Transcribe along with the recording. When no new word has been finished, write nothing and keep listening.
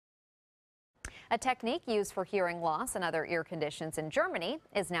A technique used for hearing loss and other ear conditions in Germany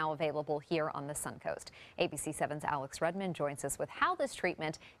is now available here on the Suncoast. ABC 7's Alex Redmond joins us with how this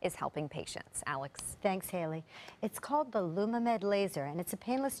treatment is helping patients. Alex. Thanks, Haley. It's called the Lumomed laser, and it's a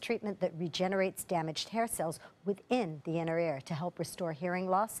painless treatment that regenerates damaged hair cells within the inner ear to help restore hearing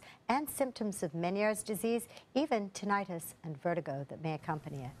loss and symptoms of Meniers disease, even tinnitus and vertigo that may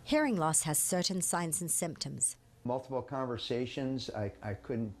accompany it. Hearing loss has certain signs and symptoms. Multiple conversations, I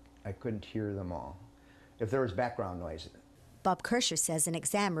couldn't hear them all. If there was background noise. Bob Kirscher says an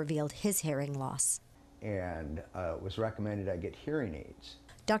exam revealed his hearing loss. And it was recommended I get hearing aids.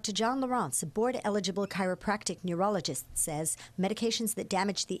 Dr. John Lawrence, a board-eligible chiropractic neurologist, says medications that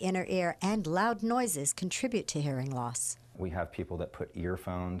damage the inner ear and loud noises contribute to hearing loss. We have people that put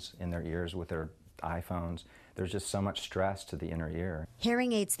earphones in their ears with their iPhones. There's just so much stress to the inner ear.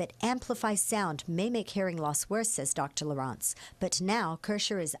 Hearing aids that amplify sound may make hearing loss worse, says Dr. Lawrence. But now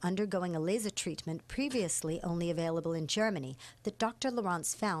Kirscher is undergoing a laser treatment previously only available in Germany that Dr.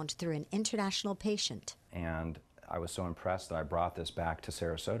 Lawrence found through an international patient. And I was so impressed that I brought this back to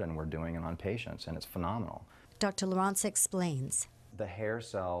Sarasota, and we're doing it on patients, and it's phenomenal. Dr. Lawrence explains. The hair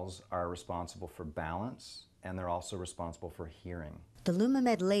cells are responsible for balance, and they're also responsible for hearing. The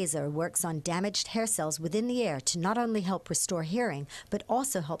Lumomed laser works on damaged hair cells within the ear to not only help restore hearing, but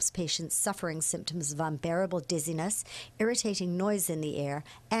also helps patients suffering symptoms of unbearable dizziness, irritating noise in the ear,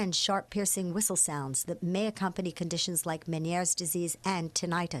 and sharp piercing whistle sounds that may accompany conditions like Meniers disease and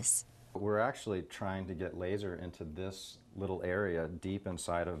tinnitus. We're actually trying to get laser into this little area deep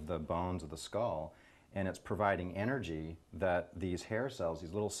inside of the bones of the skull, and it's providing energy that these hair cells,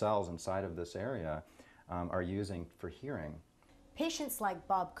 these little cells inside of this area, are using for hearing. Patients like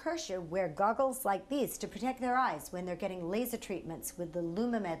Bob Kirscher wear goggles like these to protect their eyes when they're getting laser treatments with the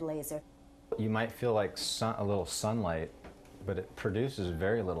Lumomed laser. You might feel like a little sunlight, but it produces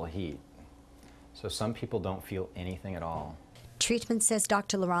very little heat. So some people don't feel anything at all. Treatment, says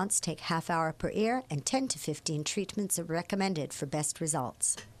Dr. Lawrence, take half hour per ear, and 10 to 15 treatments are recommended for best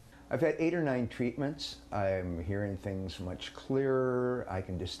results. I've had 8 or 9 treatments. I'm hearing things much clearer. I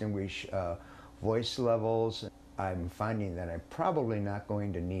can distinguish voice levels. I'm finding that I'm probably not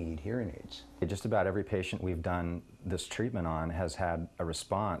going to need hearing aids. Just about every patient we've done this treatment on has had a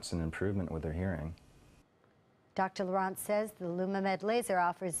response and improvement with their hearing. Dr. Lawrence says the Lumomed laser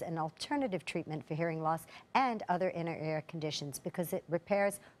offers an alternative treatment for hearing loss and other inner ear conditions because it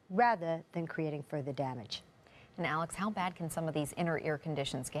repairs rather than creating further damage. And Alex, how bad can some of these inner ear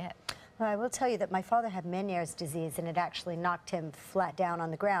conditions get? Well, I will tell you that my father had Meniers disease, and it actually knocked him flat down on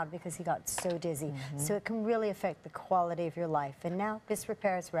the ground because he got so dizzy. So it can really affect the quality of your life. And now this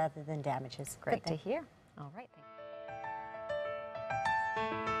repairs rather than damages. Great to hear. All right.